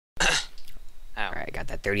Alright, got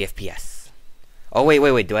that 30 FPS. Oh,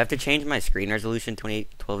 wait. Do I have to change my screen resolution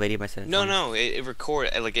 1280 by 720? No. It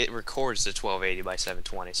records the 1280 by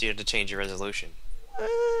 720, so you have to change your resolution.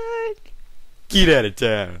 What? Get out of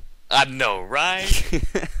town. I know, right?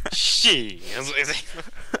 She.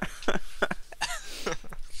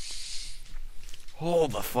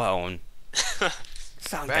 Hold the phone.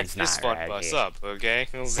 Something's Back this not fun right bus here. up, okay?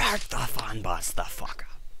 Back the fun bus the fuck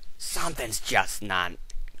up. Something's just not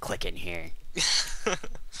clicking here.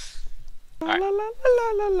 Alright.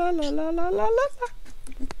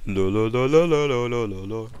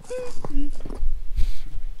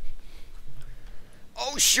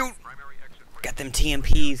 Oh shoot! Got them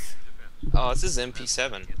TMPs. Oh, this is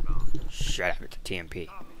MP7. Shut up, it's a TMP.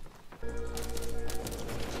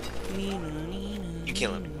 You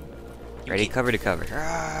kill him. Ready, cover to cover.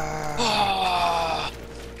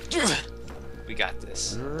 We got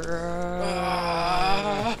this.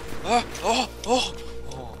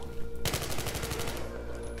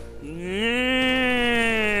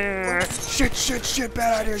 Shit,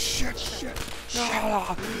 bad idea, shit.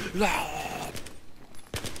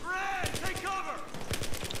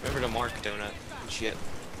 Remember to mark donut and shit,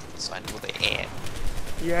 so I know what they add.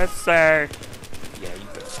 Yes, sir. Yeah, you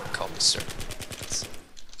better fucking call me sir.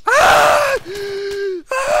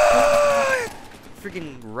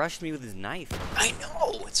 Freaking rushed me with his knife. I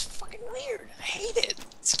know, it's fucking weird. I hate it. It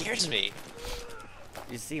scares me.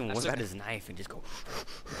 You see him whip out his knife and just go.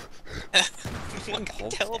 One guy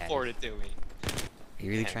teleported to me. Are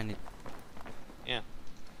you really trying to? Yeah.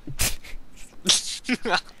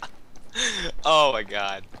 Oh my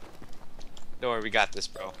god. Don't worry, we got this,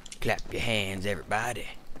 bro. Clap your hands, everybody.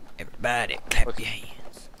 Everybody, clap your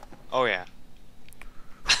hands. Oh yeah.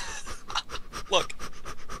 Look.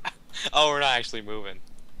 Oh, we're not actually moving.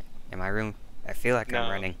 Am I room? I feel like I'm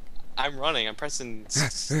running. I'm running. I'm pressing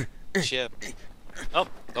shift. Oh,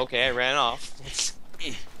 okay. I ran off.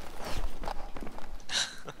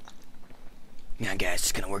 Yeah, guys,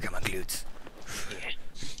 just gonna work on my glutes.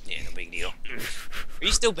 Yeah, no big deal. Are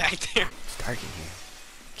you still back there? It's dark in here.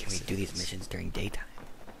 Can we do these missions during daytime?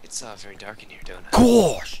 It's very dark in here, don't I?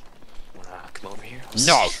 Gosh! Wanna come over here?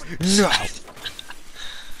 No!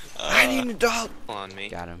 I need an adult! On me.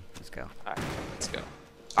 Got him. Let's go. Alright, let's go.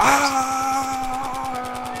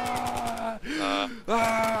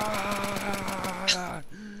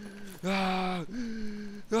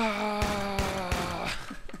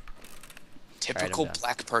 Typical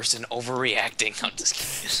black person overreacting. I'm just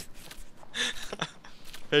kidding.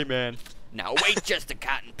 Hey, man. Now wait just a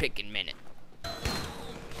cotton picking minute.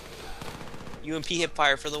 UMP hip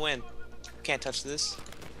fire for the win. Can't touch this.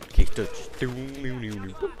 Can't touch.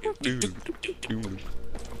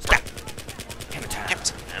 Hammer time.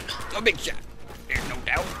 No big shot. There's no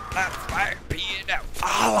doubt. Light fire. Pee it out.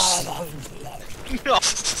 No.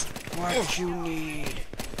 What you need?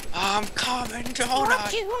 I'm coming, donut.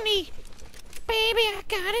 What you need? Baby, I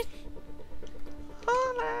got it.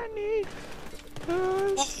 All I need.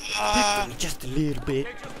 Just a little bit.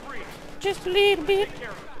 Just a little bit.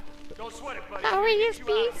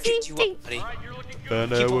 Get you up, buddy.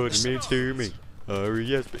 Find out what it means to me.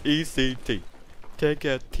 R-E-S-P-E-C-T. Take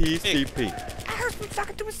out TCP.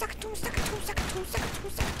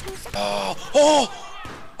 Oh!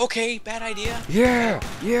 Okay, bad idea. Yeah!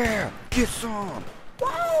 Get some.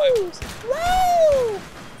 Whoa!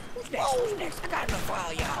 Who's next? I got enough for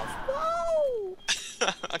all y'all. Whoa!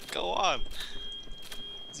 Go on.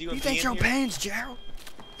 These ain't your pants, Gerald.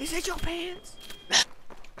 These ain't your pants.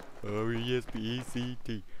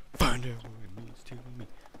 R-E-S-P-E-C-T. Find out what it means to me.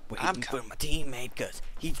 Waiting for my teammate, cause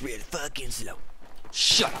he's really fucking slow.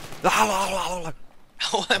 Shut up. Oh,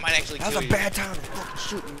 Oh, that might actually kill you. that was a bad time to fucking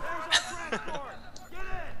shoot me.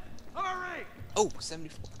 Oh,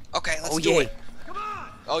 74. Okay, let's do it.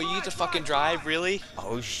 Oh, you get to fucking drive, really?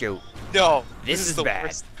 Oh, shoot. No. This is bad.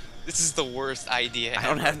 Worst. This is the worst idea I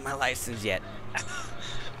don't have my license yet.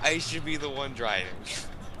 I should be the one driving.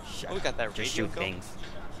 Oh, we got that Just Arabian shoot things.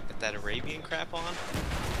 Got that Arabian crap on.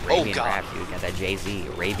 Arabian oh god. rap, dude. Got that Jay-Z,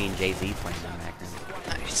 Arabian Jay-Z playing in the background.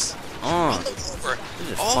 Nice. Oh, Over. this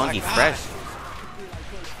is Oh funky my God. fresh.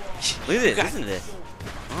 Look at this, listen to this.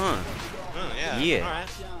 Oh, yeah. Yeah. Alright.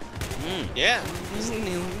 Mm. Yeah.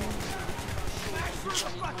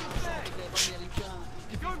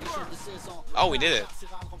 Oh, we did it.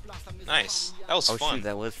 Nice. That was Oh fun. shoot,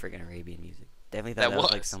 that was freaking Arabian music. Definitely thought that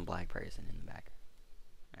was like some black person in